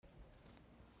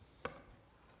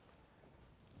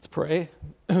Pray.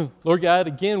 Lord God,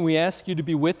 again, we ask you to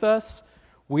be with us.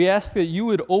 We ask that you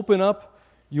would open up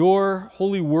your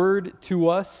holy word to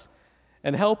us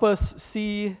and help us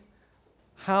see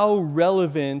how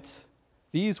relevant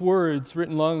these words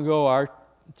written long ago are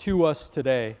to us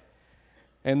today.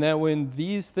 And that when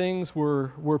these things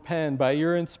were penned by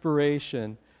your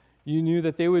inspiration, you knew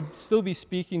that they would still be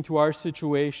speaking to our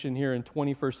situation here in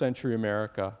 21st century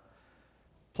America.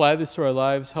 Apply this to our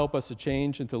lives, help us to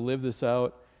change and to live this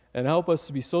out, and help us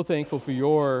to be so thankful for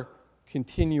your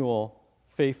continual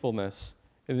faithfulness.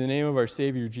 In the name of our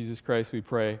Savior, Jesus Christ, we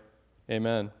pray.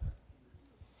 Amen.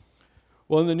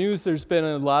 Well, in the news, there's been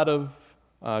a lot of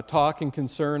talk and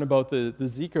concern about the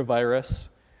Zika virus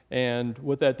and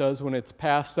what that does when it's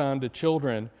passed on to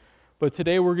children. But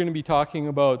today we're going to be talking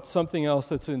about something else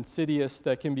that's insidious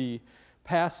that can be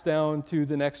passed down to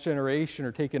the next generation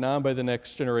or taken on by the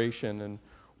next generation. And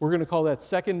we're going to call that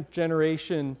second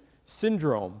generation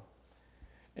syndrome.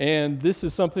 And this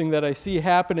is something that I see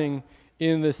happening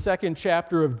in the second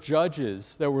chapter of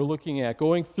Judges that we're looking at,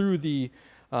 going through the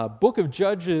book of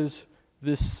Judges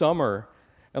this summer.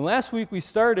 And last week we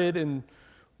started and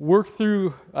worked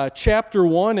through chapter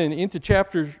 1 and into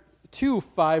chapter 2,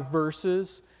 5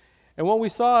 verses. And what we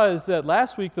saw is that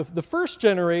last week, the first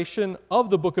generation of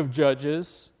the book of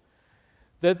Judges,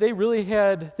 that they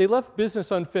left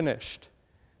business unfinished.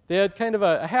 They had kind of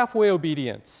a halfway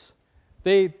obedience.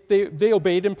 They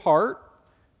obeyed in part.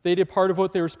 They did part of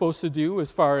what they were supposed to do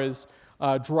as far as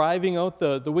driving out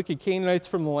the wicked Canaanites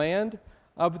from the land,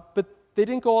 but they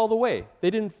didn't go all the way. They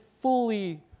didn't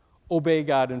fully obey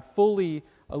God and fully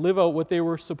live out what they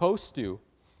were supposed to.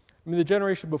 I mean, the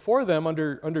generation before them,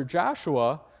 under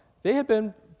Joshua, they had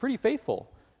been pretty faithful,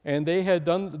 and they had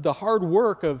done the hard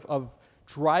work of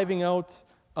driving out,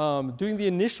 doing the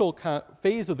initial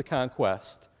phase of the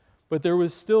conquest. But there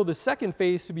was still the second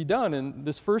phase to be done, and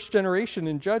this first generation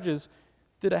in Judges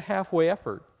did a halfway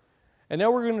effort. And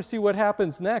now we're going to see what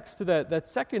happens next to that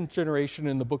second generation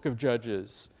in the book of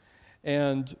Judges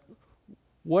and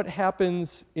what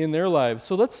happens in their lives.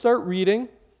 So let's start reading.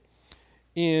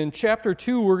 In chapter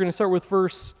 2, we're going to start with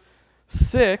verse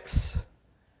 6.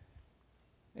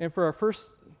 And for our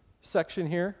first section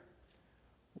here,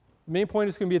 the main point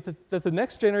is going to be that the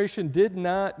next generation did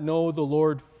not know the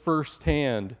Lord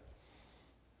firsthand.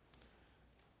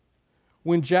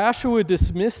 When Joshua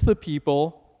dismissed the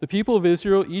people of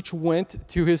Israel each went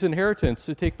to his inheritance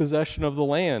to take possession of the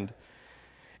land.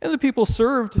 And the people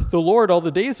served the Lord all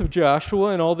the days of Joshua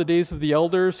and all the days of the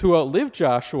elders who outlived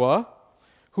Joshua,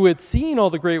 who had seen all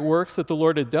the great works that the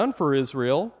Lord had done for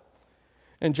Israel.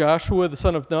 And Joshua, the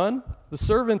son of Nun, the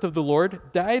servant of the Lord,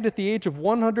 died at the age of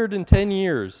 110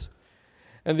 years.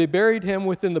 And they buried him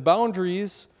within the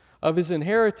boundaries of his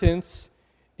inheritance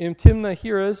in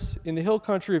Timnah-Heres, in the hill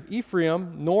country of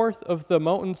Ephraim, north of the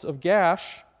mountains of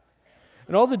Gash.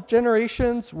 And all the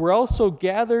generations were also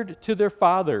gathered to their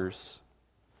fathers.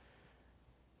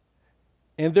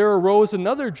 And there arose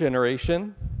another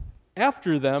generation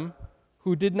after them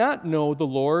who did not know the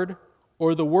Lord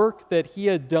or the work that he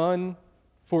had done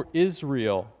for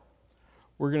Israel.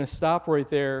 We're going to stop right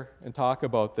there and talk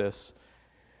about this.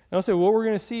 And I'll say what we're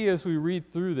going to see as we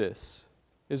read through this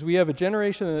is we have a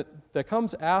generation that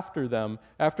comes after them,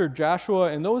 after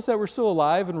Joshua, and those that were still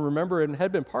alive and remember and had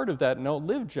been part of that and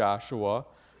outlived Joshua,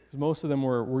 because most of them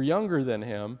were younger than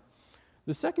him.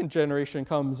 The second generation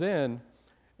comes in,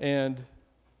 and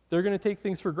they're going to take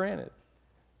things for granted.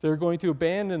 They're going to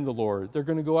abandon the Lord. They're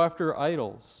going to go after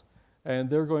idols, and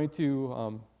they're going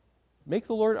to make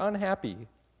the Lord unhappy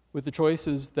with the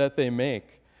choices that they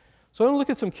make. So I want to look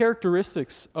at some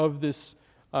characteristics of this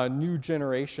new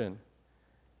generation.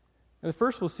 And the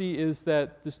first we'll see is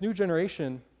that this new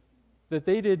generation, that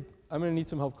they did, I'm going to need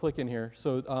some help clicking here.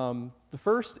 So the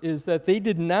first is that they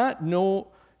did not know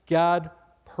God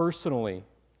personally.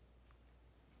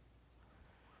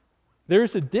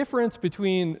 There's a difference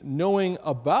between knowing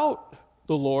about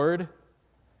the Lord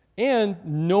and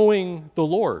knowing the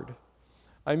Lord.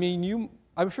 I mean,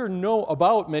 I'm sure know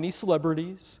about many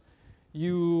celebrities.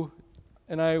 You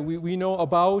and I, we know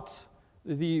about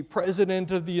the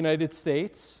President of the United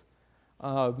States.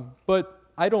 But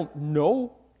I don't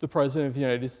know the President of the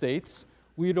United States.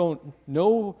 We don't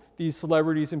know these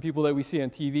celebrities and people that we see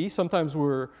on TV. Sometimes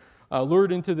we're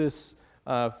lured into this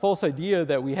false idea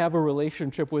that we have a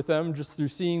relationship with them just through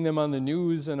seeing them on the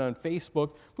news and on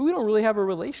Facebook, but we don't really have a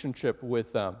relationship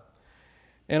with them.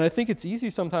 And I think it's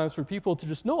easy sometimes for people to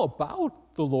just know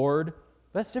about the Lord.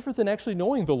 That's different than actually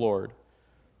knowing the Lord.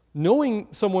 Knowing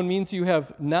someone means you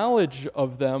have knowledge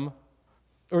of them,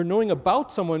 or knowing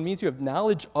about someone means you have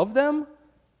knowledge of them,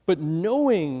 but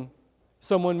knowing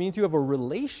someone means you have a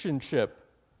relationship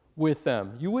with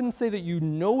them. You wouldn't say that you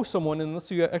know someone unless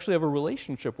you actually have a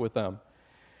relationship with them.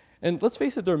 And let's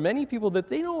face it, there are many people that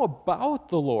they know about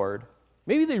the Lord.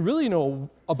 Maybe they really know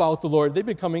about the Lord. They've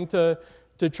been coming to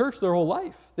church their whole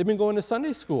life. They've been going to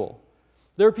Sunday school.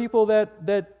 There are people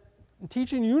that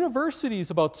teach in universities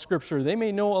about Scripture. They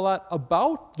may know a lot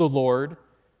about the Lord,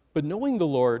 but knowing the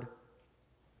Lord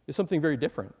is something very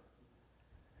different.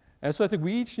 And so I think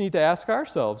we each need to ask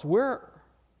ourselves, where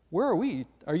are we?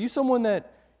 Are you someone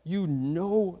that you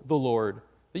know the Lord,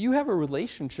 that you have a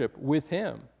relationship with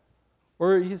Him?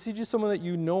 Or is He just someone that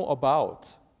you know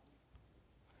about?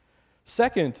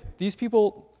 Second, these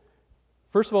people,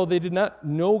 first of all, they did not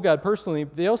know God personally.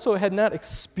 They also had not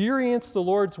experienced the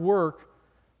Lord's work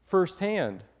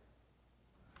firsthand.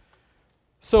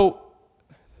 So,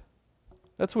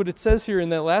 that's what it says here in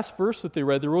that last verse that they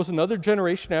read. There rose another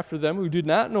generation after them who did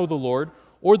not know the Lord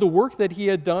or the work that He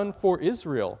had done for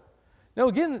Israel. Now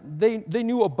again, they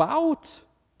knew about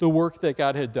the work that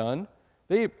God had done.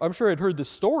 They, I'm sure, had heard the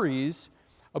stories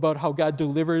about how God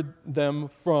delivered them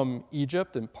from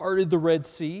Egypt and parted the Red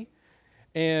Sea.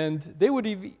 And they would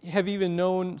have even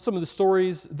known some of the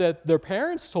stories that their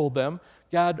parents told them,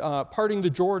 God parting the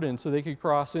Jordan so they could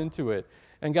cross into it,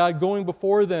 and God going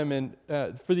before them and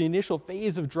for the initial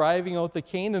phase of driving out the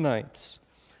Canaanites.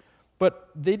 But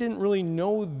they didn't really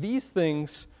know these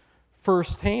things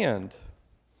firsthand.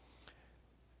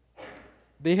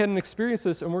 They hadn't experienced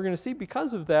this, and we're going to see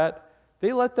because of that,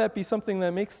 they let that be something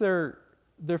that makes their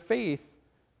faith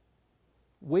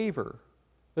waver,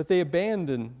 that they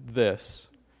abandon this.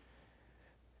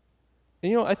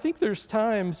 And I think there's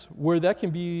times where that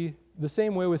can be the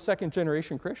same way with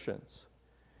second-generation Christians.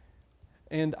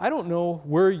 And I don't know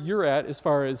where you're at as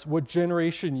far as what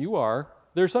generation you are.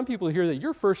 There are some people here that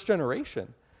you're first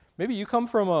generation. Maybe you come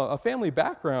from a family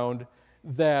background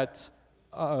that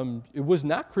it was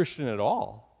not Christian at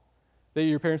all, that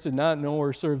your parents did not know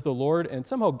or serve the Lord, and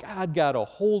somehow God got a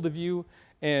hold of you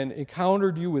and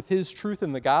encountered you with His truth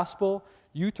in the gospel.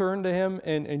 You turned to Him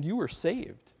and you were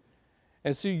saved.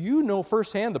 And so you know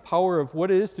firsthand the power of what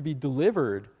it is to be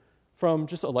delivered from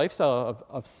just a lifestyle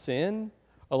of sin,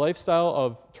 a lifestyle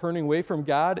of turning away from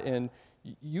God, and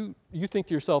you think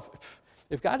to yourself,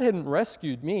 if God hadn't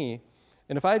rescued me,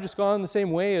 and if I had just gone the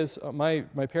same way as my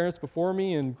parents before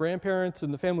me and grandparents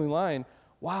in the family line,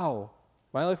 wow,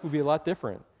 my life would be a lot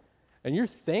different. And you're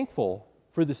thankful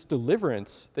for this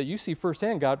deliverance that you see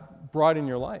firsthand God brought in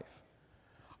your life.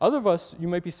 Other of us, you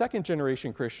might be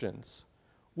second-generation Christians,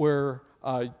 where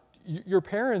your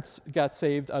parents got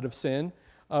saved out of sin,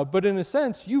 but in a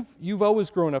sense, you've always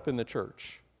grown up in the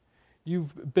church.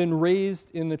 You've been raised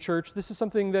in the church. This is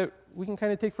something that we can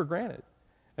kind of take for granted.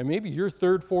 And maybe you're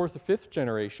third, fourth, or fifth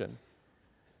generation.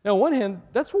 Now, on one hand,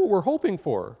 that's what we're hoping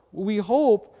for. We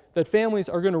hope that families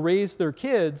are going to raise their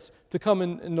kids to come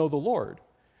and know the Lord.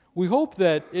 We hope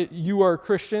that you are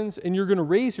Christians and you're going to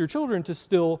raise your children to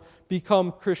still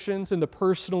become Christians and to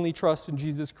personally trust in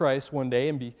Jesus Christ one day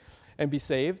and be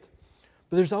saved.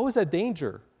 But there's always that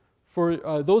danger for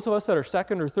those of us that are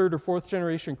second or third or fourth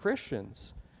generation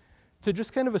Christians to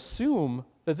just kind of assume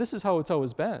that this is how it's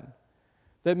always been.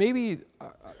 That maybe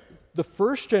the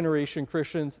first generation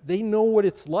Christians, they know what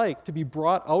it's like to be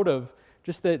brought out of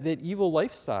just that evil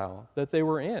lifestyle that they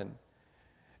were in.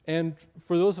 And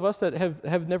for those of us that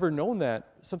have never known that,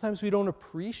 sometimes we don't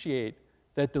appreciate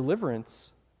that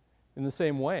deliverance in the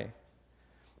same way.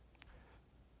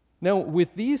 Now,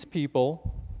 with these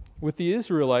people, with the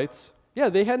Israelites,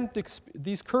 they hadn't,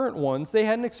 these current ones, they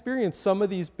hadn't experienced some of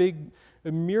these big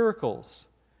miracles.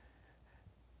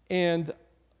 And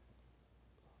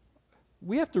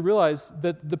we have to realize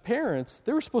that the parents,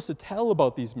 they were supposed to tell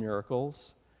about these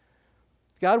miracles.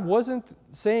 God wasn't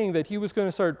saying that He was going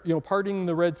to start, parting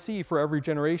the Red Sea for every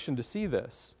generation to see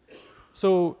this.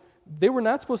 So they were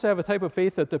not supposed to have a type of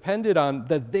faith that depended on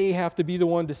that they have to be the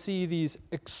one to see these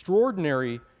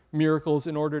extraordinary miracles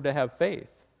in order to have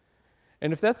faith.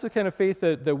 And if that's the kind of faith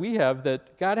that we have,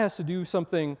 that God has to do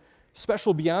something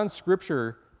special beyond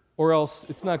Scripture or else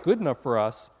it's not good enough for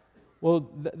us,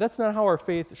 well, that's not how our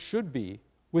faith should be,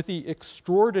 with the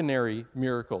extraordinary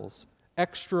miracles,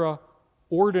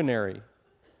 extraordinary.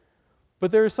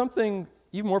 But there is something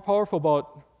even more powerful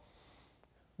about,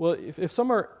 well, if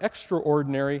some are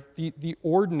extraordinary, the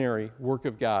ordinary work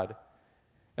of God.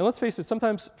 And let's face it,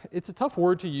 sometimes it's a tough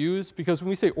word to use because when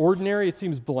we say ordinary, it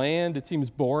seems bland, it seems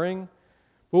boring.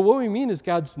 But what we mean is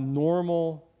God's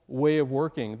normal way of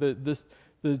working,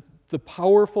 the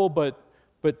powerful but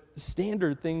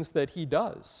standard things that He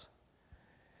does.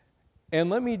 And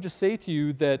let me just say to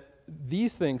you that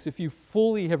these things, if you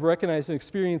fully have recognized and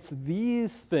experienced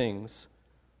these things,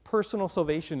 personal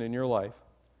salvation in your life,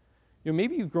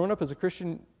 maybe you've grown up as a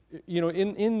Christian,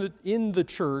 in the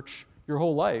church your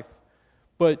whole life,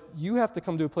 but you have to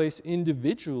come to a place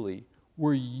individually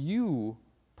where you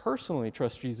personally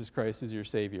trust Jesus Christ as your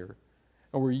Savior,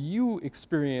 and where you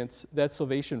experience that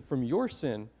salvation from your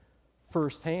sin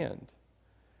firsthand.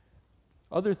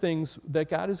 Other things that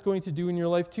God is going to do in your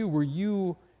life too, where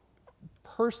you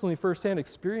personally firsthand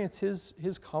experience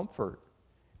His comfort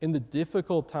in the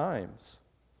difficult times,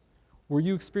 where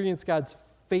you experience God's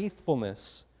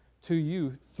faithfulness to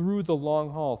you through the long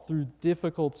haul, through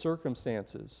difficult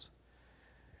circumstances.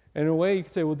 And in a way, you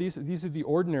could say, well, these are the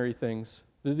ordinary things.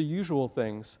 They're the usual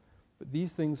things. But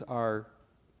these things are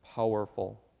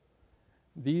powerful.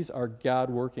 These are God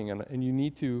working, and you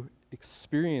need to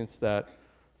experience that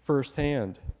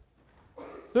firsthand.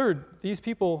 Third, these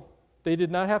people, they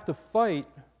did not have to fight.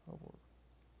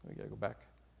 We got to go back.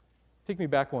 Take me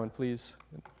back one, please.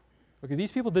 Okay,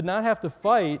 these people did not have to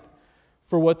fight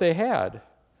for what they had.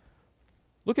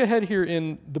 Look ahead here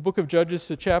in the book of Judges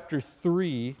to chapter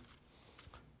 3.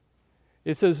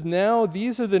 It says, now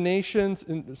these are the nations,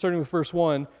 starting with verse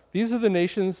 1, these are the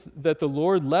nations that the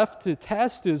Lord left to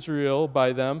test Israel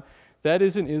by them, that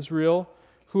is in Israel,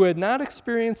 who had not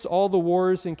experienced all the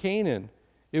wars in Canaan.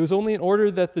 It was only in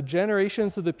order that the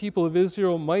generations of the people of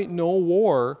Israel might know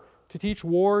war, to teach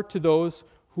war to those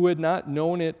who had not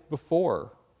known it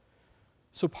before.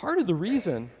 So part of the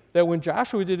reason that when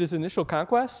Joshua did his initial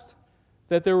conquest,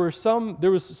 that there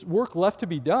was work left to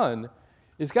be done,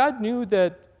 is God knew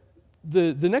that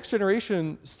the next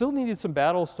generation still needed some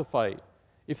battles to fight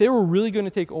if they were really going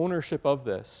to take ownership of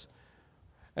this.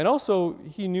 And also,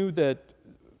 he knew that,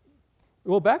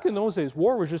 well, back in those days,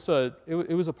 war was just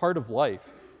it was a part of life.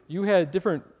 You had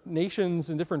different nations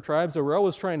and different tribes that were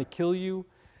always trying to kill you,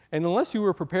 and unless you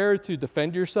were prepared to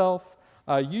defend yourself,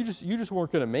 you just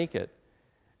weren't going to make it.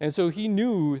 And so he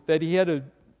knew that he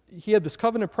had this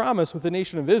covenant promise with the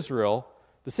nation of Israel.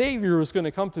 The Savior was going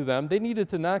to come to them. They needed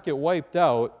to not get wiped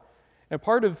out. And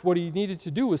part of what he needed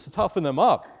to do was to toughen them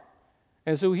up.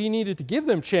 And so he needed to give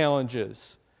them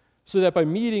challenges so that by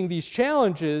meeting these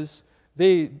challenges,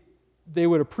 they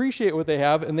would appreciate what they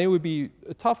have and they would be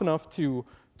tough enough to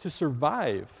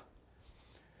survive.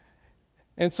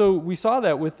 And so we saw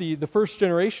that with the first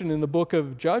generation in the book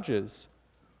of Judges.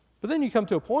 But then you come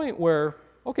to a point where,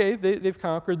 okay, they've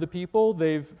conquered the people,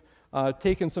 they've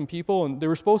taken some people, and they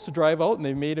were supposed to drive out, and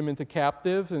they made them into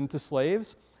captives and into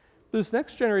slaves. This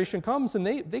next generation comes, and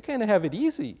they kind of have it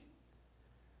easy.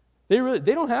 They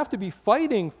don't have to be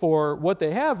fighting for what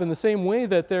they have in the same way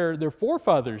that their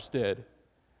forefathers did.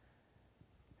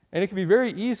 And it can be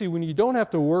very easy when you don't have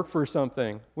to work for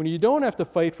something, when you don't have to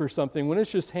fight for something, when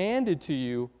it's just handed to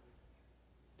you,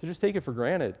 to just take it for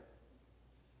granted,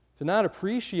 to not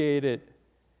appreciate it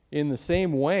in the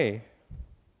same way.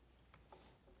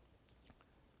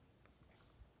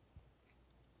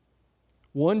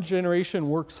 One generation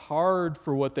works hard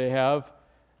for what they have.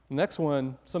 The next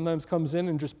one sometimes comes in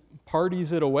and just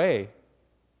parties it away.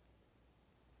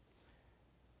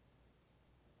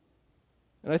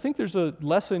 And I think there's a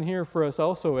lesson here for us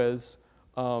also as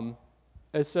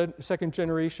second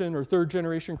generation or third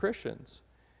generation Christians.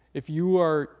 If you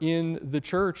are in the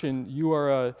church and you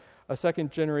are a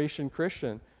second generation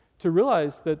Christian, to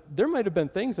realize that there might have been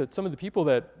things that some of the people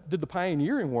that did the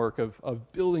pioneering work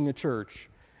of building a church,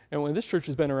 and when this church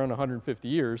has been around 150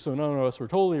 years, so none of us were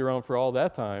totally around for all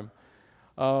that time,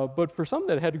 but for some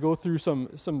that had to go through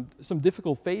some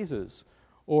difficult phases,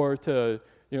 or to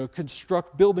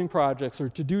construct building projects, or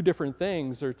to do different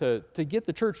things, or to get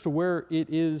the church to where it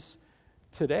is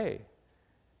today.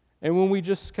 And when we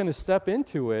just kind of step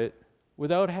into it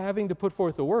without having to put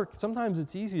forth the work, sometimes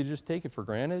it's easy to just take it for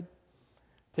granted,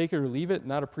 take it or leave it,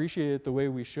 not appreciate it the way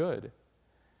we should.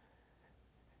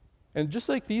 And just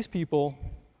like these people,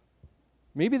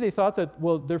 maybe they thought that,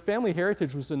 well, their family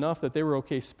heritage was enough that they were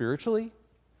okay spiritually.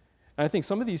 And I think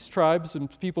some of these tribes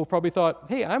and people probably thought,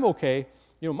 hey, I'm okay.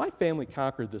 My family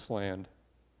conquered this land.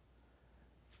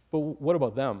 But what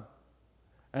about them?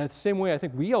 And it's the same way I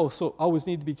think we also always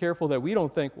need to be careful that we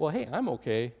don't think, well, hey, I'm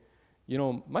okay.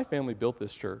 My family built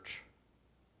this church.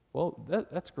 Well,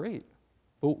 that's great.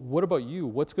 But what about you?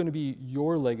 What's going to be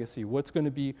your legacy? What's going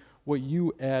to be what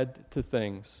you add to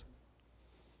things?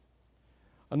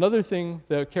 Another thing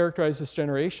that characterized this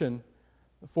generation,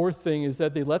 the fourth thing, is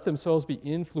that they let themselves be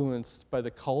influenced by the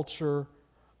culture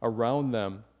around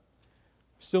them.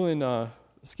 Still in,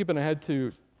 skipping ahead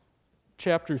to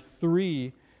chapter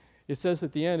 3, it says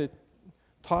at the end, it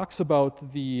talks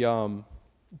about the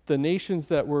nations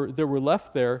that were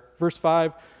left there. Verse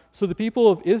 5, So the people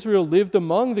of Israel lived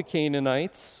among the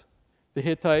Canaanites, the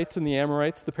Hittites and the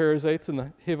Amorites, the Perizzites and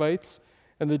the Hivites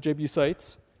and the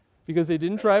Jebusites, because they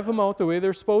didn't drive them out the way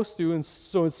they're supposed to, and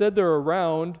so instead they're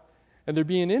around and they're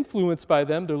being influenced by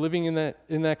them. They're living in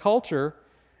that culture.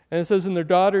 And it says, and their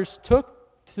daughters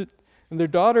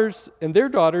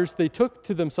they took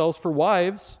to themselves for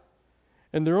wives,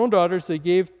 and their own daughters they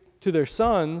gave to their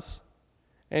sons,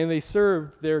 and they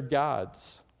served their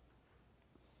gods.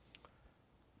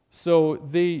 So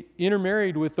they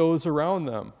intermarried with those around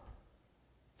them.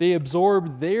 They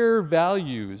absorbed their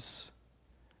values,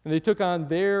 and they took on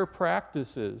their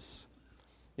practices.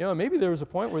 Maybe there was a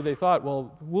point where they thought,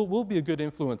 well, we'll be a good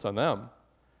influence on them,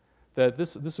 that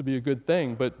this would be a good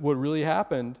thing. But what really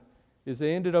happened is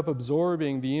they ended up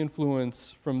absorbing the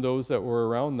influence from those that were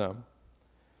around them.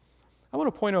 I want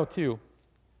to point out, too,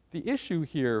 the issue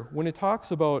here, when it talks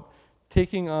about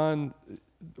taking on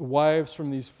wives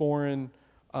from these foreign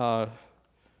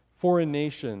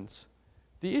nations,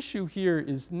 the issue here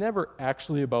is never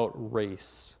actually about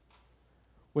race.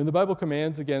 When the Bible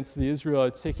commands against the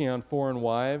Israelites taking on foreign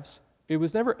wives, it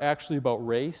was never actually about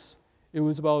race. It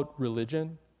was about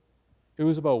religion. It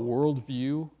was about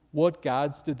worldview. What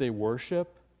gods did they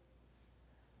worship?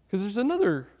 Because there's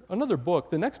another book.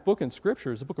 The next book in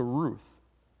Scripture is the book of Ruth.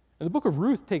 And the book of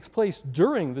Ruth takes place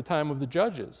during the time of the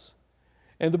Judges.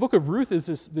 And the book of Ruth is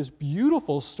this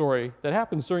beautiful story that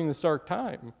happens during this dark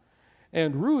time.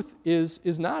 And Ruth is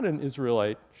not an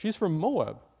Israelite. She's from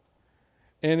Moab.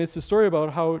 And it's a story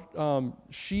about how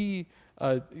she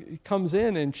comes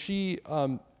in and she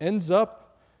ends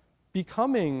up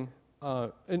becoming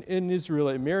an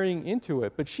Israelite, marrying into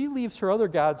it. But she leaves her other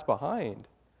gods behind.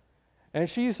 And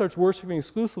she starts worshiping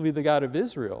exclusively the God of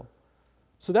Israel.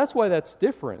 So that's why that's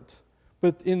different.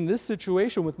 But in this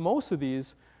situation with most of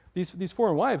these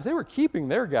foreign wives, they were keeping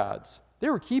their gods. They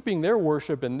were keeping their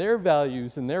worship and their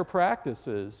values and their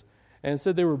practices. And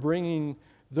instead they were bringing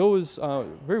those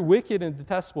very wicked and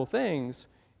detestable things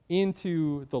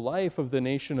into the life of the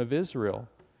nation of Israel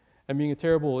and being a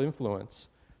terrible influence.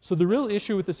 So the real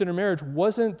issue with this intermarriage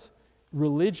wasn't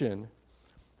religion.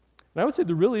 And I would say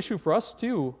the real issue for us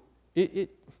too, it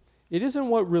isn't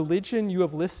what religion you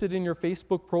have listed in your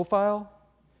Facebook profile.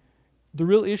 The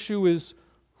real issue is,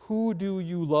 who do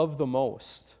you love the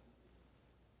most?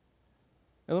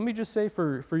 And let me just say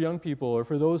for young people or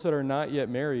for those that are not yet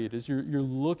married, as you're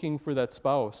looking for that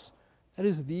spouse, that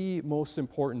is the most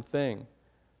important thing.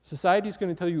 Society is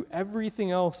going to tell you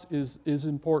everything else is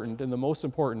important and the most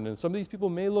important. And some of these people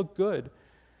may look good.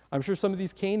 I'm sure some of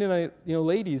these Canaanite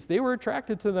ladies, they were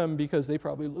attracted to them because they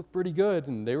probably looked pretty good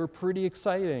and they were pretty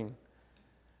exciting.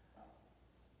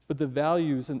 But the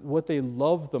values and what they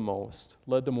loved the most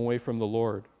led them away from the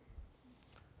Lord.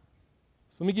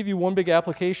 So let me give you one big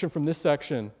application from this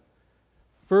section.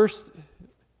 First,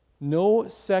 no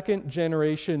second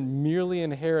generation merely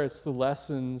inherits the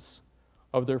lessons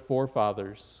of their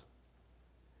forefathers.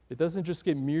 It doesn't just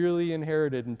get merely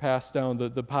inherited and passed down,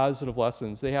 the positive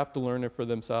lessons. They have to learn it for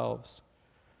themselves.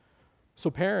 So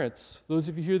parents, those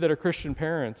of you here that are Christian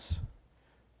parents,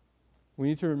 we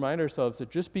need to remind ourselves that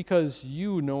just because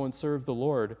you know and serve the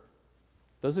Lord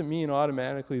doesn't mean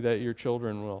automatically that your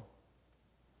children will.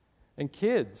 And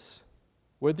kids,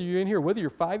 whether you're in here, whether you're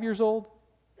 5 years old,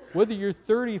 whether you're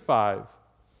 35,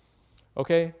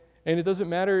 okay? And it doesn't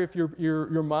matter if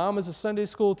your mom is a Sunday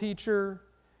school teacher.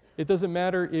 It doesn't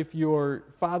matter if your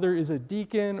father is a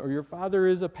deacon or your father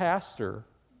is a pastor.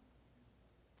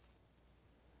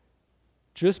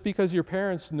 Just because your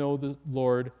parents know the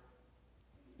Lord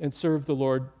and serve the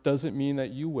Lord doesn't mean that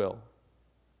you will.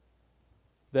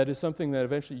 That is something that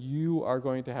eventually you are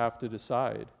going to have to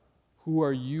decide. Who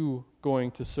are you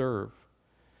going to serve?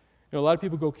 A lot of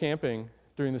people go camping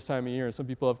during this time of year, and some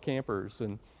people have campers.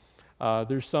 And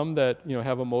there's some that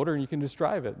have a motor and you can just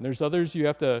drive it. And there's others you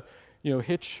have to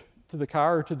hitch to the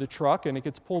car or to the truck, and it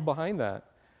gets pulled behind that.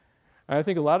 And I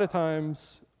think a lot of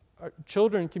times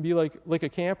children can be like a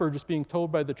camper just being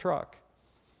towed by the truck.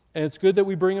 And it's good that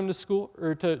we bring them to school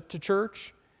or to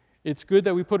church. It's good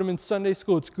that we put them in Sunday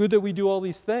school. It's good that we do all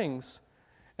these things.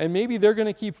 And maybe they're going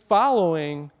to keep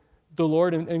following the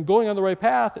Lord and going on the right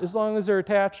path as long as they're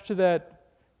attached to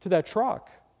that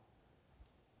truck.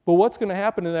 But what's going to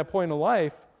happen in that point of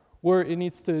life where it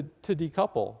needs to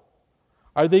decouple?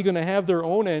 Are they going to have their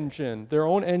own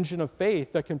engine of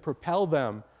faith that can propel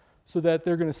them so that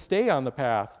they're going to stay on the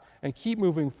path and keep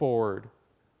moving forward?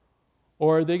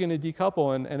 Or are they going to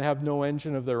decouple and have no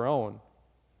engine of their own?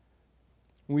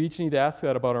 We each need to ask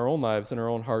that about our own lives and our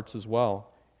own hearts as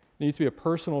well. It needs to be a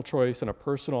personal choice and a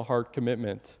personal heart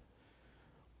commitment.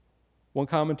 One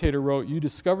commentator wrote, "You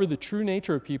discover the true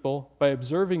nature of people by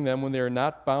observing them when they are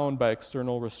not bound by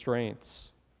external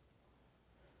restraints."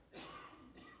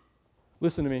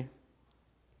 Listen to me.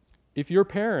 If your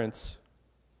parents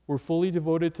were fully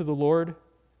devoted to the Lord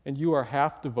and you are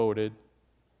half devoted,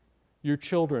 your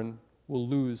children will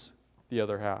lose the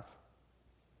other half.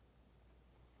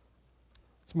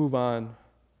 Let's move on.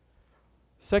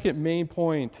 Second main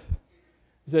point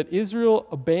is that Israel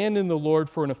abandoned the Lord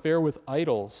for an affair with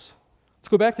idols. Let's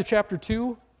go back to chapter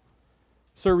 2.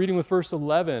 Start reading with verse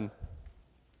 11.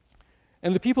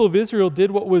 "And the people of Israel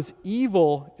did what was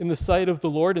evil in the sight of the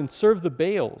Lord and served the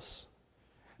Baals.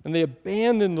 And they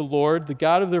abandoned the Lord, the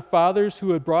God of their fathers,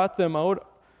 who had brought them out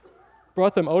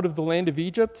of the land of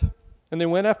Egypt. And they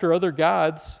went after other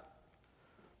gods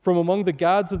from among the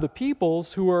gods of the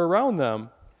peoples who were around them.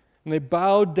 And they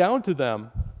bowed down to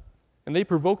them. And they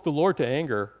provoked the Lord to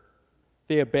anger.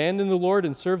 They abandoned the Lord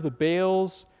and served the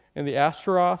Baals and the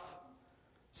Ashtaroth.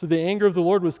 So the anger of the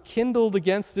Lord was kindled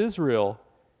against Israel.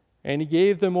 And he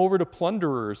gave them over to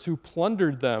plunderers who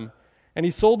plundered them. And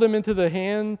he sold them into the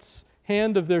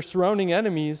hand of their surrounding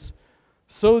enemies,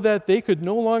 so that they could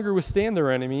no longer withstand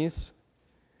their enemies.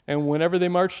 And whenever they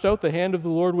marched out, the hand of the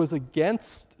Lord was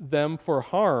against them for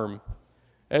harm,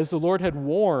 as the Lord had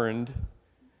warned,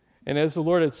 and as the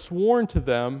Lord had sworn to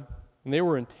them, and they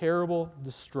were in terrible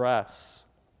distress."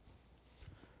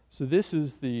 So this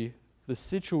is the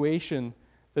situation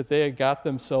that they had got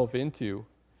themselves into.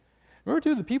 Remember,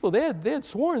 too, the people, they had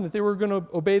sworn that they were going to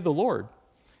obey the Lord.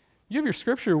 You have your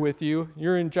scripture with you.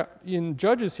 You're in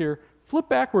Judges here. Flip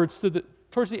backwards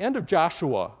towards the end of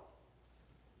Joshua.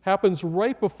 Happens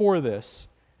right before this.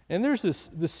 And there's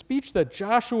this speech that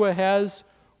Joshua has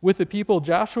with the people.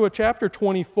 Joshua chapter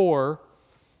 24.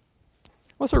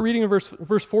 Let's start reading in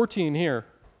verse 14 here.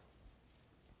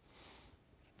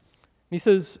 He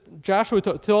says, Joshua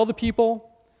to all the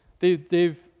people,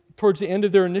 they've towards the end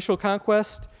of their initial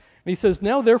conquest, and he says,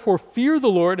 "Now therefore fear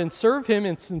the Lord and serve him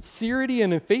in sincerity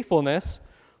and in faithfulness.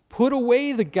 Put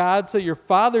away the gods that your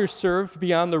fathers served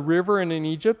beyond the river and in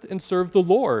Egypt, and serve the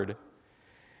Lord.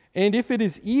 And if it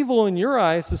is evil in your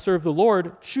eyes to serve the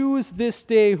Lord, choose this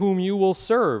day whom you will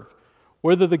serve,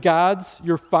 whether the gods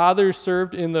your fathers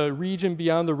served in the region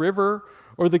beyond the river,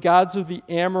 or the gods of the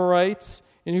Amorites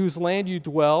in whose land you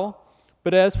dwell.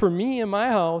 But as for me and my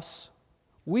house,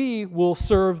 we will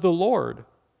serve the Lord."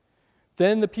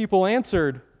 Then the people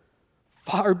answered,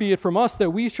 "Far be it from us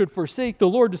that we should forsake the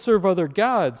Lord to serve other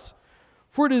gods.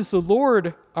 For it is the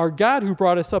Lord our God who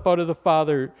brought us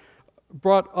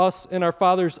and our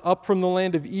fathers up from the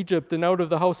land of Egypt and out of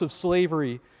the house of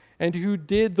slavery, and who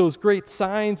did those great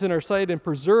signs in our sight and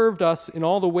preserved us in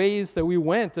all the ways that we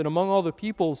went and among all the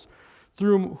peoples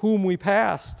through whom we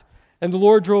passed. And the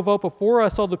Lord drove out before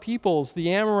us all the peoples,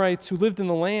 the Amorites who lived in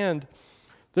the land.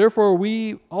 Therefore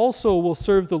we also will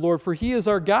serve the Lord, for he is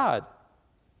our God."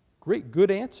 Great,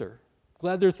 good answer.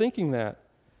 Glad they're thinking that.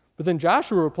 But then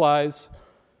Joshua replies,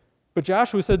 "But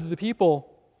Joshua said to the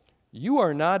people, you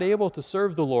are not able to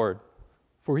serve the Lord,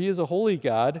 for he is a holy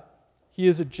God. He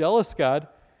is a jealous God,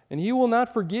 and he will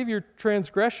not forgive your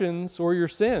transgressions or your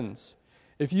sins.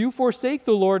 If you forsake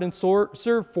the Lord and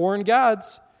serve foreign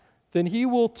gods, then he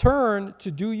will turn to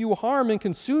do you harm and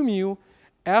consume you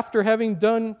after having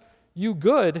done you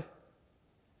good."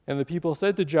 And the people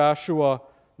said to Joshua,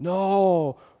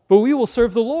 "No, but we will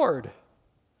serve the Lord."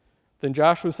 Then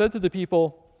Joshua said to the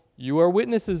people, "You are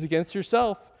witnesses against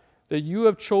yourself that you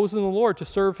have chosen the Lord to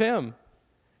serve him."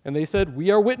 And they said, "We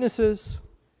are witnesses."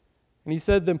 And he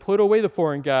said, "Then put away the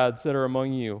foreign gods that are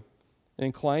among you, and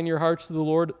incline your hearts to the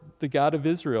Lord, the God of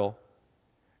Israel."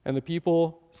 And the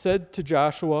people said to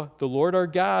Joshua, "The Lord our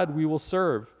God we will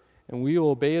serve, and we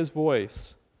will obey his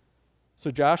voice." So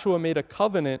Joshua made a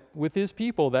covenant with his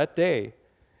people that day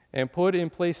and put in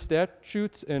place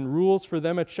statutes and rules for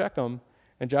them at Shechem.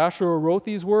 And Joshua wrote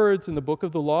these words in the book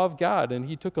of the law of God. And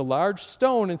he took a large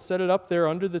stone and set it up there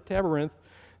under the terebinth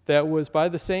that was by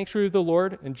the sanctuary of the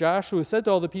Lord. And Joshua said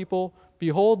to all the people,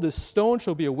 "Behold, this stone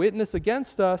shall be a witness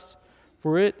against us,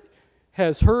 for it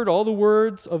has heard all the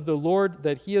words of the Lord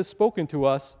that he has spoken to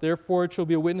us. Therefore it shall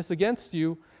be a witness against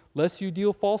you, lest you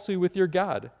deal falsely with your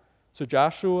God." So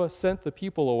Joshua sent the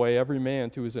people away, every man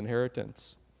to his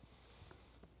inheritance.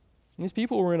 And these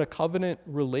people were in a covenant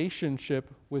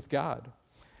relationship with God.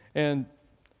 And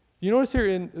you notice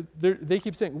here, they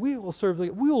keep saying, "We will serve, we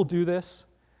will do this."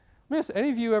 Let me ask, any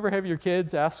of you ever have your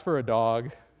kids ask for a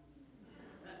dog?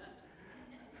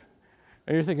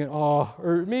 And you're thinking, oh,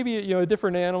 or maybe a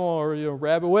different animal or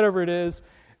rabbit, whatever it is,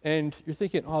 and you're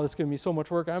thinking, oh, that's going to be so much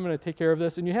work. I'm going to take care of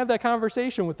this. And you have that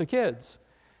conversation with the kids.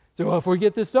 So, well, if we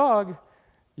get this dog,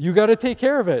 you got to take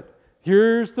care of it.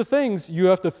 here's the things. You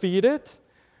have to feed it.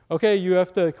 Okay, you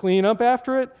have to clean up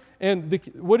after it. And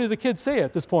what do the kids say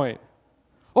at this point?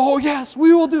 Oh, yes,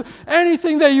 we will do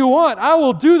anything that you want. I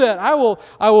will do that. I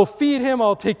will feed him.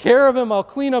 I'll take care of him. I'll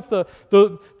clean up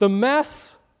the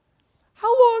mess. How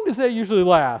long does that usually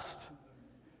last?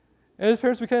 And as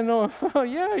parents, we kind of know, oh,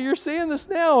 yeah, you're saying this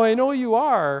now. I know you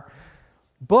are.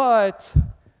 But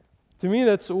to me,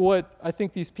 that's what I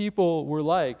think these people were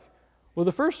like. Well,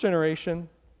 the first generation,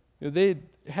 they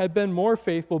had been more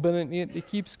faithful, but it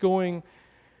keeps going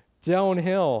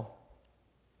downhill.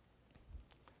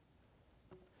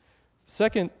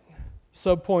 Second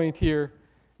subpoint here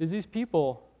is these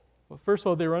people, well, first of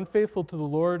all, they were unfaithful to the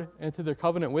Lord and to their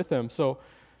covenant with Him. So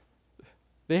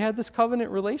they had this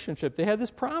covenant relationship. They had these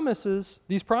promises,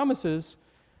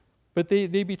 but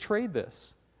they betrayed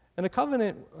this. And a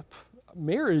covenant,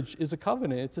 marriage is a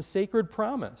covenant. It's a sacred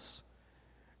promise.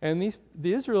 And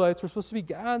the Israelites were supposed to be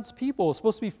God's people,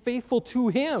 supposed to be faithful to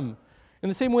Him in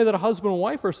the same way that a husband and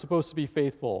wife are supposed to be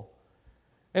faithful.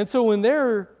 And so when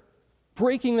they're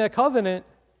breaking that covenant,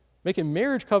 making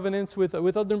marriage covenants with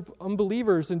other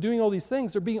unbelievers and doing all these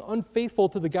things, they're being unfaithful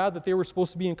to the God that they were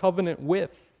supposed to be in covenant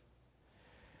with.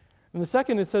 And the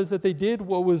second, it says that they did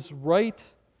what was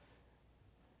right.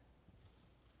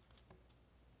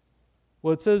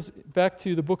 Well, it says back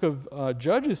to the book of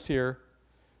Judges here,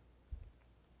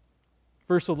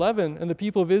 verse 11, and the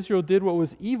people of Israel did what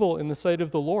was evil in the sight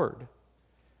of the Lord.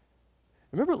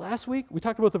 Remember last week we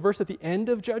talked about the verse at the end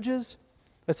of Judges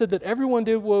that said that everyone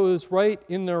did what was right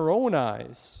in their own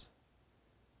eyes.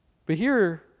 But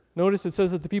here, notice it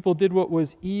says that the people did what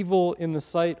was evil in the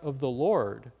sight of the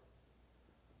Lord.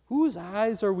 Whose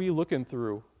eyes are we looking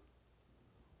through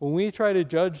when we try to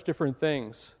judge different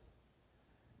things?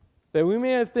 That we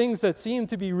may have things that seem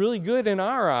to be really good in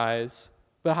our eyes,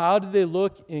 but how do they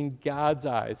look in God's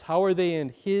eyes? How are they in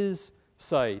His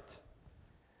sight?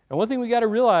 And one thing we got to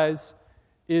realize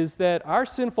is that our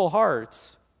sinful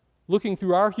hearts, looking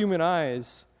through our human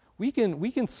eyes, we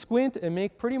can squint and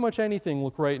make pretty much anything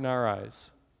look right in our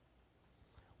eyes.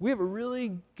 We have a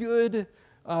really good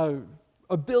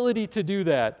ability to do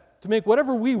that, to make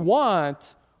whatever we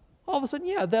want, all of a sudden,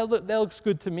 yeah, that looks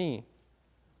good to me.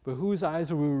 But whose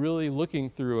eyes are we really looking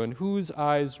through, and whose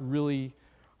eyes really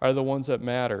are the ones that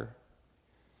matter?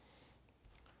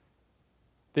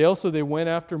 They went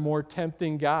after more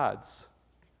tempting gods.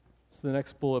 That's the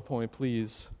next bullet point,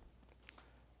 please.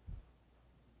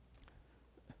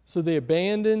 So they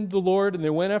abandoned the Lord, and they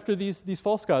went after these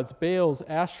false gods, Baals,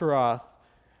 Asheroth,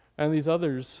 and these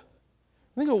others.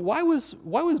 I think, why was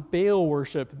Baal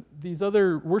worship,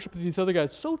 worship of these other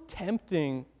gods, so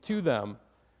tempting to them?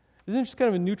 Isn't it just kind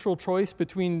of a neutral choice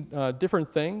between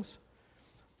different things?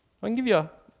 I can give you, I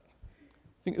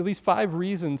think, at least 5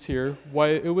 reasons here why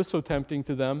it was so tempting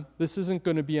to them. This isn't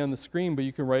going to be on the screen, but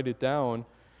you can write it down.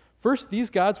 First, these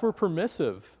gods were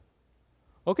permissive.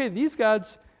 Okay, these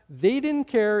gods, they didn't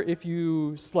care if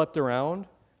you slept around.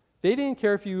 They didn't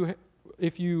care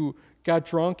if you got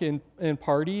drunk and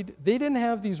partied. They didn't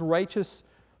have these righteous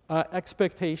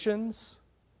expectations.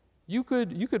 You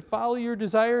could follow your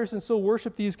desires and still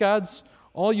worship these gods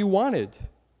all you wanted.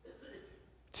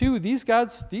 2, these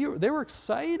gods, they were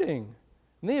exciting,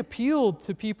 and they appealed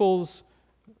to people's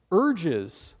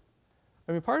urges.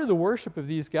 I mean, part of the worship of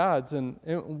these gods, and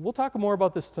we'll talk more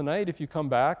about this tonight if you come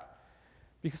back,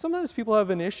 because sometimes people have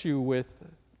an issue with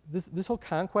this whole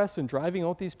conquest and driving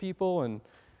out these people, and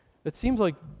it seems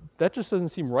like that just doesn't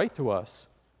seem right to us.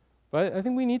 But I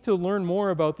think we need to learn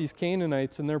more about these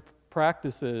Canaanites and their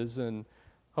practices and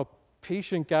how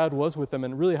patient God was with them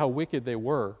and really how wicked they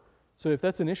were. So if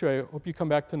that's an issue, I hope you come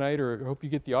back tonight, or I hope you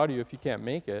get the audio if you can't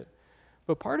make it.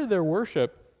 But part of their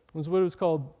worship was what was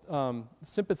called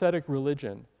sympathetic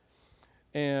religion.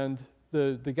 And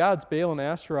the gods Baal and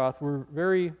Ashtaroth were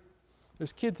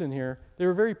there's kids in here, they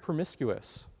were very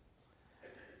promiscuous.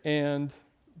 And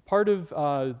part of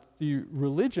the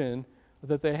religion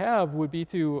that they have would be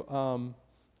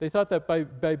they thought that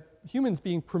by humans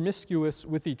being promiscuous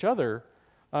with each other,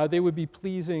 they would be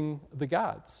pleasing the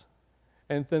gods.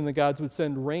 And then the gods would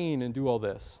send rain and do all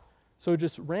this. So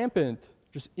just rampant,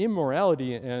 just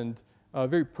immorality and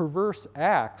very perverse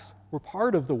acts were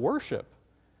part of the worship.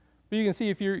 But you can see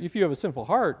if you have a sinful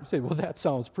heart, you say, well, that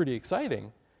sounds pretty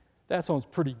exciting. That sounds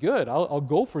pretty good. I'll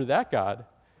go for that God.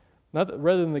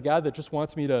 Rather than the God that just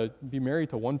wants me to be married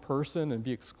to one person and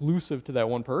be exclusive to that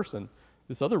one person.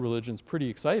 This other religion's pretty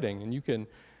exciting, and you can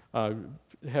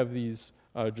have these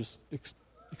just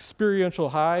experiential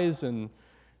highs and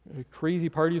crazy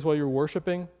parties while you're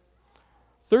worshiping.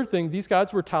 Third thing, these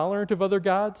gods were tolerant of other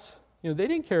gods. They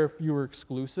didn't care if you were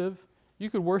exclusive. You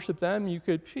could worship them. You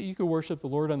could worship the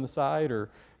Lord on the side,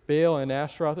 or Baal and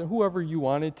Ashtaroth, and whoever you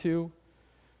wanted to.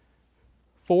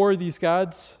 4, these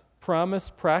gods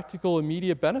promise practical,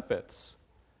 immediate benefits.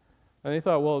 And they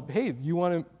thought, well, hey,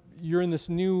 you're in this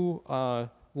new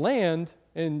land,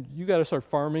 and you got to start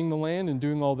farming the land and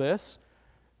doing all this.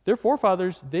 Their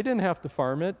forefathers, they didn't have to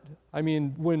farm it. I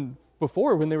mean, when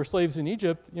they were slaves in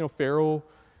Egypt, Pharaoh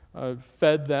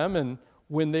fed them, and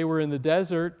when they were in the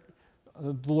desert,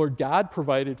 the Lord God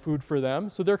provided food for them.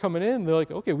 So they're coming in, they're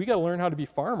like, okay, we got to learn how to be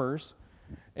farmers.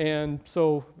 And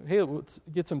so, hey, let's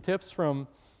get some tips from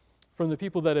the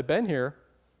people that had been here.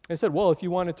 They said, well, if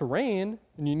you want it to rain,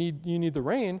 and you need the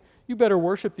rain, you better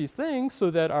worship these things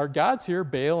so that our gods here,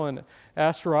 Baal and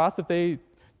Ashtaroth, that they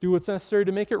do what's necessary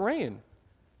to make it rain.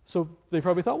 So they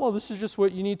probably thought, well, this is just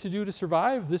what you need to do to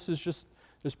survive. There's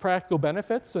practical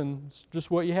benefits, and it's just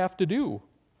what you have to do.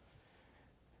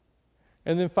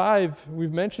 And then 5,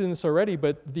 we've mentioned this already,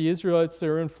 but the Israelites, they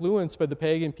were influenced by the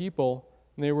pagan people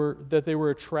that they were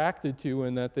attracted to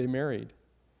and that they married.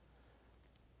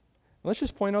 Let's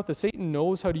just point out that Satan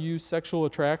knows how to use sexual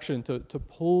attraction to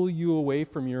pull you away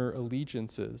from your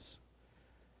allegiances.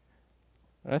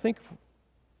 And I think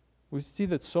we see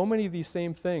that so many of these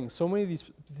same things, so many of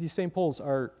these same pulls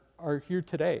are here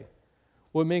today.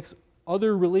 What makes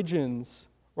other religions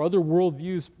or other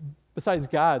worldviews besides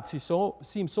God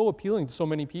seem so appealing to so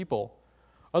many people.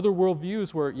 Other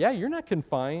worldviews where, yeah, you're not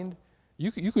confined.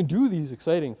 You can do these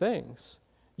exciting things.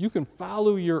 You can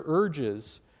follow your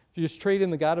urges. If you just trade in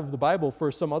the God of the Bible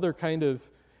for some other kind of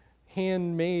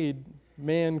handmade,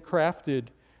 man-crafted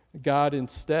God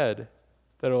instead,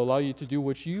 that will allow you to do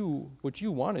what you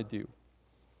want to do.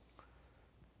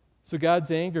 So God's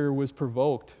anger was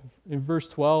provoked. In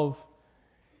verse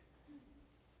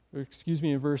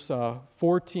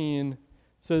 14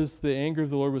 says the anger of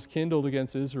the Lord was kindled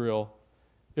against Israel.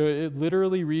 It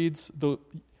literally reads,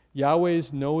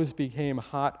 Yahweh's nose became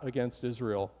hot against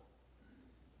Israel.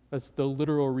 That's the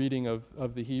literal reading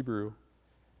of the Hebrew.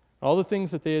 All the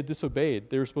things that they had disobeyed.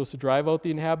 They were supposed to drive out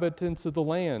the inhabitants of the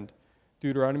land.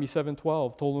 Deuteronomy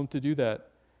 7:12 told them to do that.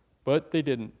 But they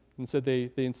didn't. Instead,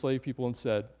 they enslaved people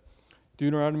instead.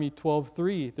 Deuteronomy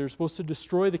 12:3, they're supposed to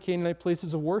destroy the Canaanite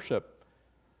places of worship.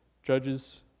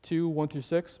 Judges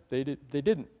 2:1-6, they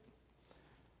didn't.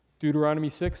 Deuteronomy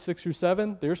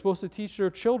 6:6-7, they're supposed to teach their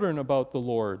children about the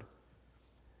Lord.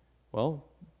 Well,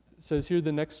 it says here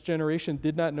the next generation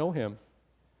did not know him.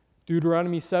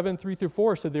 Deuteronomy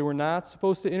 7:3-4 said they were not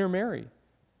supposed to intermarry.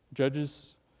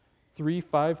 Judges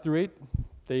 3:5-8,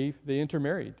 they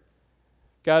intermarried.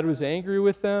 God was angry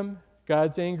with them.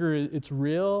 God's anger, it's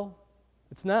real.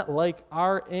 It's not like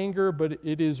our anger, but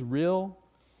it is real.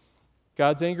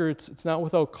 God's anger, it's not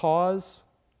without cause.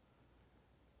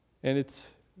 And it's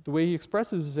the way he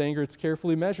expresses his anger, it's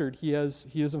carefully measured. He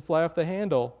doesn't fly off the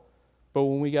handle. But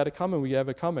when we got it coming, we have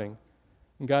it coming.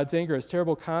 And God's anger has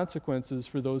terrible consequences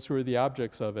for those who are the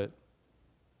objects of it.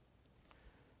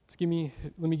 Let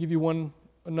me give you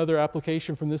another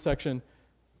application from this section.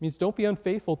 It means don't be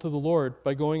unfaithful to the Lord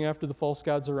by going after the false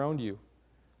gods around you.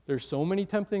 There's so many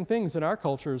tempting things in our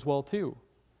culture as well, too.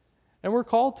 And we're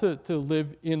called to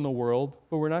live in the world,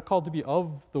 but we're not called to be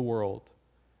of the world.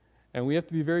 And we have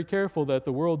to be very careful that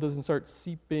the world doesn't start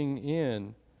seeping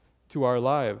in to our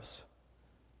lives.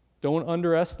 Don't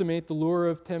underestimate the lure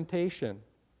of temptation.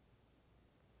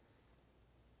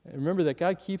 And remember that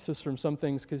God keeps us from some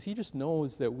things because he just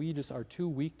knows that we just are too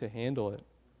weak to handle it.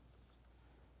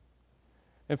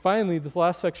 And finally, this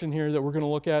last section here that we're going to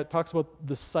look at talks about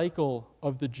the cycle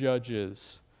of the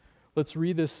judges. Let's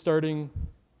read this starting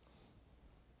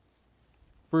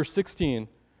verse 16.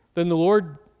 Then the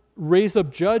Lord raised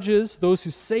up judges, those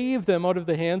who saved them out of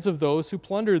the hands of those who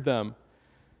plundered them.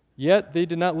 Yet they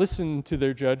did not listen to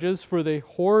their judges, for they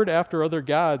whored after other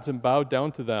gods and bowed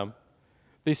down to them.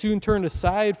 They soon turned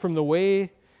aside from the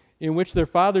way in which their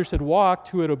fathers had walked,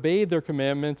 who had obeyed their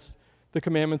commandments, the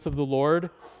commandments of the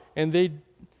Lord, and they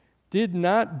did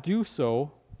not do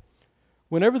so.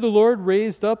 Whenever the Lord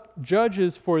raised up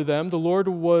judges for them, the Lord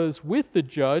was with the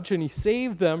judge, and he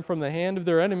saved them from the hand of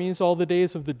their enemies all the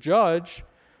days of the judge.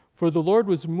 For the Lord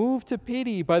was moved to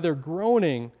pity by their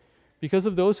groaning because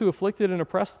of those who afflicted and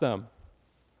oppressed them.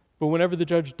 But whenever the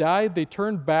judge died, they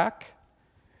turned back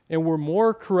and were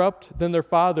more corrupt than their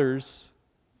fathers,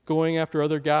 going after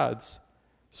other gods,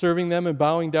 serving them and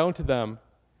bowing down to them.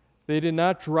 They did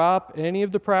not drop any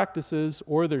of the practices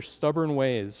or their stubborn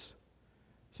ways.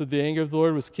 So the anger of the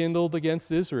Lord was kindled against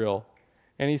Israel.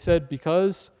 And he said,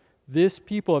 because this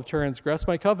people have transgressed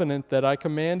my covenant that I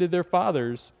commanded their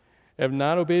fathers, have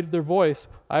not obeyed their voice,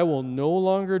 I will no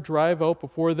longer drive out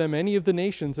before them any of the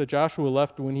nations that Joshua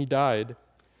left when he died,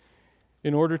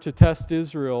 in order to test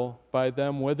Israel by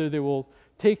them, whether they will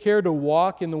take care to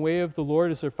walk in the way of the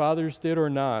Lord as their fathers did or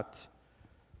not.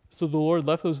 So the Lord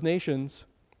left those nations,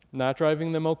 not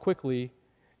driving them out quickly,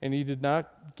 and he did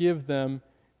not give them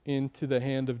into the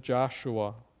hand of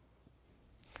Joshua.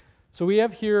 So we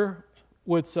have here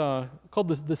what's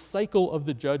called the cycle of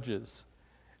the judges.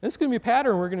 And this is going to be a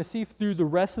pattern we're going to see through the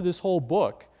rest of this whole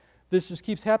book. This just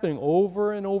keeps happening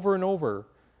over and over and over.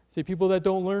 See, people that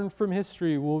don't learn from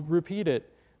history will repeat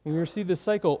it. And we're going to see this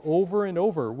cycle over and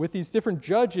over with these different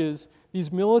judges, these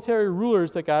military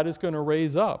rulers that God is going to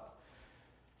raise up.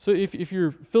 So if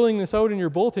you're filling this out in your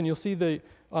bulletin, you'll see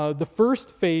the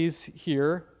first phase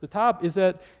here, the top, is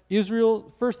that Israel,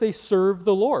 first they serve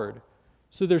the Lord.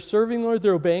 So they're serving the Lord,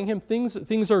 they're obeying him,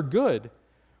 things are good.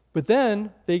 But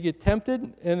then they get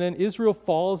tempted, and then Israel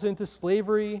falls into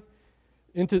slavery,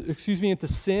 into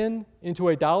sin, into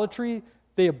idolatry.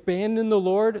 They abandon the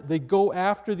Lord. They go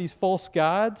after these false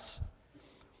gods.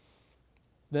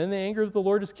 Then the anger of the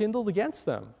Lord is kindled against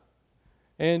them.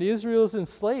 And Israel is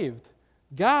enslaved.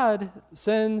 God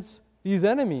sends these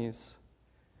enemies.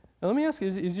 Now let me ask you,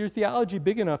 is your theology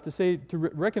big enough to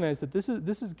recognize that this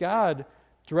is God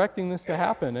directing this to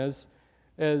happen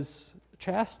as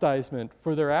chastisement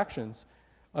for their actions?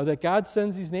 That God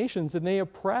sends these nations and they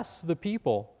oppress the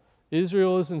people.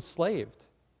 Israel is enslaved.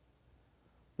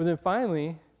 But then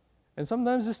finally, and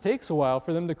sometimes this takes a while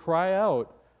for them to cry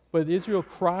out, but Israel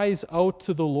cries out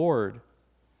to the Lord.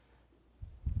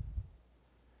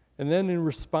 And then in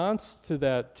response to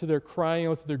that, to their crying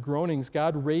out, to their groanings,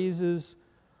 God raises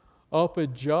up a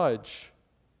judge.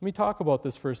 Let me talk about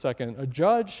this for a second. A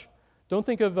judge, don't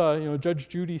think of Judge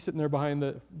Judy sitting there behind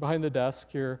the desk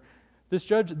here. This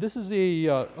judge, this is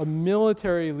a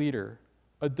military leader,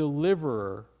 a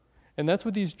deliverer. And that's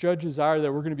what these judges are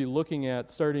that we're going to be looking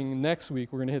at starting next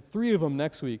week. We're going to hit 3 of them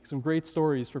next week. Some great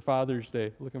stories for Father's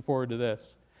Day. Looking forward to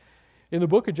this. In the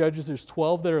book of Judges, there's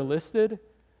 12 that are listed.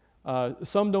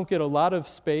 Some don't get a lot of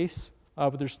space,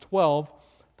 but there's 12.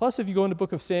 Plus, if you go into the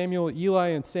book of Samuel, Eli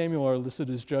and Samuel are listed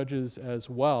as judges as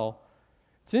well.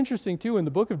 It's interesting, too, in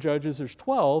the book of Judges, there's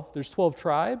 12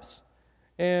 tribes,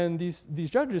 and these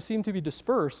judges seem to be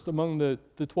dispersed among the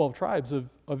 12 tribes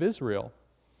of Israel.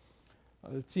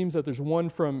 It seems that there's one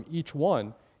from each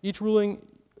one, each ruling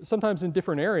sometimes in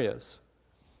different areas.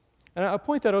 And I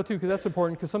point that out, too, because that's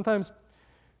important, because sometimes,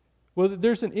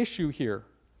 there's an issue here.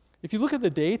 If you look at the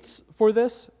dates for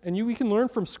this, and we can learn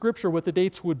from Scripture what the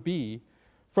dates would be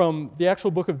from the actual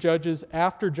book of Judges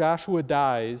after Joshua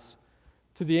dies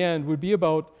to the end, would be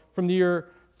about from the year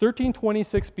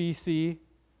 1326 BC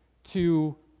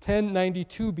to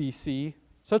 1092 BC.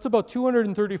 So that's about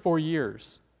 234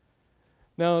 years.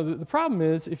 Now, the problem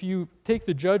is, if you take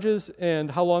the judges and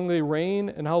how long they reign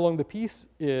and how long the peace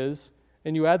is,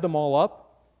 and you add them all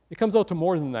up, it comes out to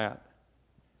more than that.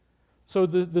 So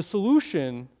the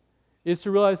solution is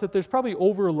to realize that there's probably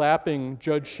overlapping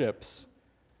judgeships.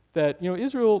 That,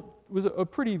 Israel was a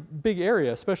pretty big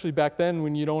area, especially back then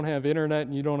when you don't have internet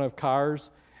and you don't have cars.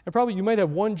 And probably you might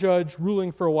have one judge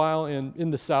ruling for a while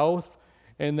in the south,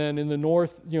 and then in the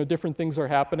north, different things are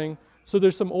happening. So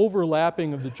there's some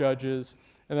overlapping of the judges,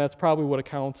 and that's probably what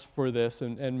accounts for this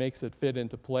and makes it fit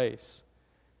into place.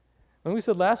 And we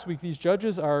said last week, these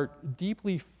judges are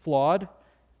deeply flawed,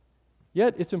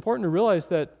 yet it's important to realize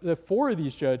that 4 of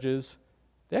these judges,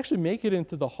 they actually make it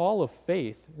into the hall of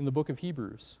faith in the book of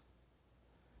Hebrews.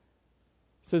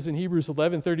 It says in Hebrews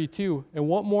 11:32, "And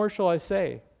what more shall I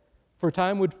say? For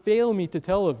time would fail me to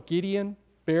tell of Gideon,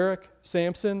 Barak,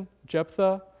 Samson,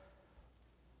 Jephthah,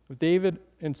 of David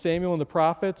and Samuel and the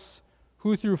prophets,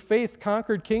 who through faith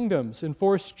conquered kingdoms,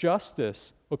 enforced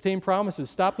justice, obtained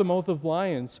promises, stopped the mouth of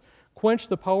lions, quenched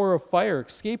the power of fire,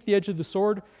 escaped the edge of the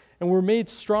sword, and were made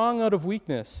strong out of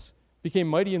weakness, became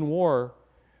mighty in war,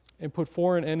 and put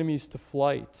foreign enemies to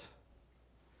flight."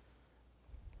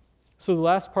 So the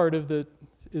last part of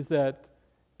is that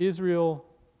Israel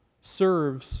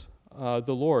serves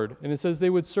the Lord. And it says they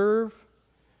would serve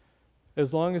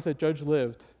as long as that judge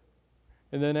lived.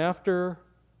 And then after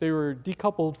they were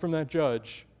decoupled from that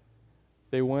judge,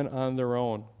 they went on their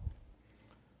own.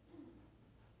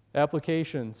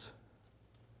 Applications,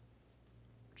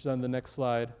 which is on the next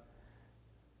slide.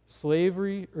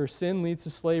 Slavery or sin leads to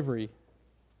slavery.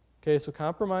 Okay, so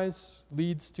compromise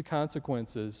leads to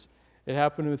consequences. It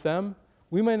happened with them.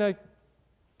 We might not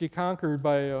get conquered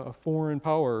by a foreign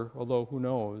power, although who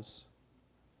knows.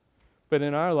 But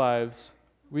in our lives,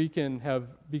 we can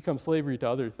have become slavery to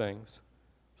other things.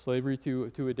 slavery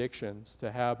to addictions,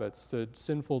 to habits, to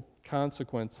sinful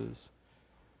consequences.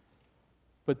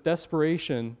 But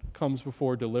desperation comes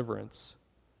before deliverance.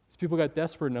 As people got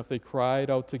desperate enough, they cried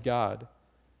out to God.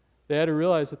 They had to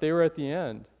realize that they were at the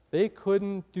end. They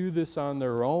couldn't do this on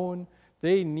their own.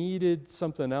 They needed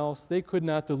something else. They could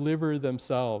not deliver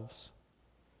themselves.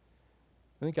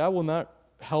 I think God will not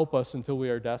help us until we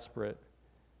are desperate.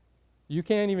 You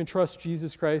can't even trust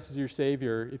Jesus Christ as your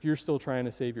Savior if you're still trying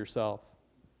to save yourself.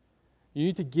 You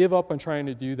need to give up on trying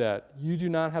to do that. You do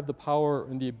not have the power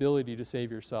and the ability to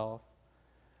save yourself.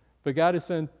 But God has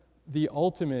sent the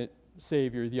ultimate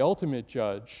Savior, the ultimate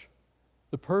judge,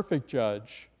 the perfect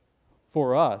judge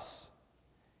for us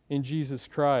in Jesus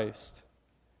Christ.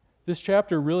 This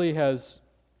chapter really has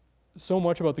so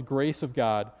much about the grace of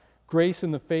God, grace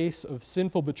in the face of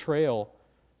sinful betrayal,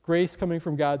 grace coming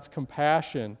from God's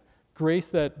compassion, grace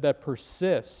that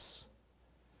persists.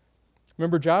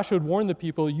 Remember, Joshua had warned the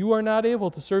people, you are not able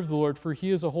to serve the Lord, for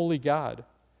he is a holy God.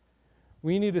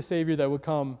 We need a Savior that would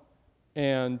come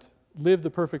and live the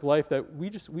perfect life that we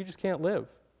just can't live.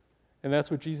 And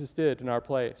that's what Jesus did in our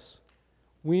place.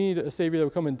 We need a Savior that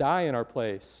would come and die in our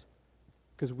place,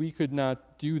 because we could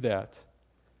not do that.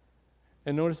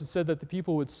 And notice it said that the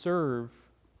people would serve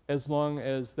as long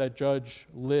as that judge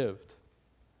lived.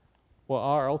 Well,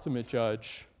 our ultimate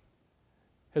judge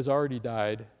has already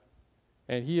died,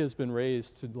 and he has been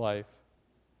raised to life,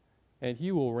 and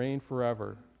he will reign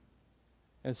forever.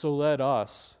 And so let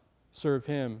us serve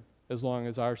him as long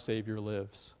as our Savior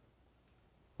lives.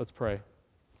 Let's pray.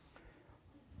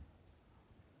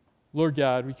 Lord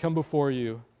God, we come before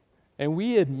you, and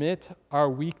we admit our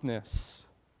weakness.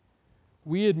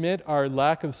 We admit our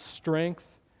lack of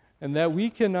strength, and that we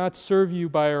cannot serve you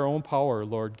by our own power,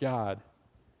 Lord God.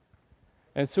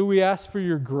 And so we ask for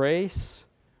your grace.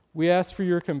 We ask for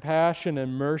your compassion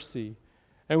and mercy.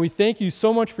 And we thank you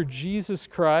so much for Jesus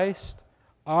Christ,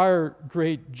 our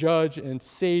great judge and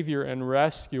Savior and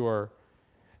rescuer,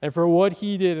 and for what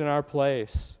he did in our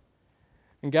place.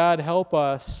 And God, help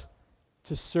us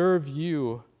to serve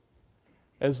you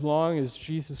as long as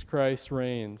Jesus Christ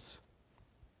reigns,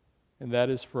 and that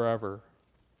is forever.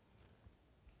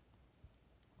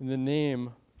 In the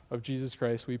name of Jesus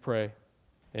Christ we pray.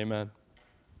 Amen.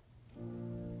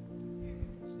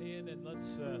 Stand and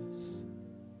let's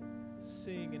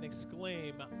sing and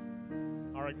exclaim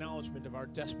our acknowledgement of our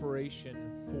desperation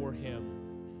for him.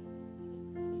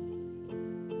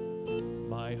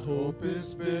 My hope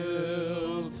is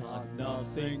built on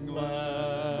nothing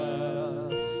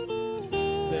less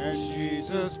than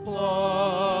Jesus'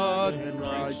 blood and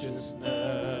righteousness.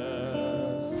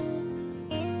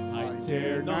 I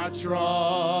dare not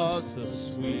trust the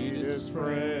sweetest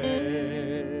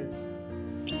frame,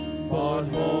 but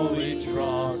wholly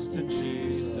trust in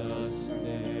Jesus'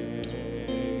 name.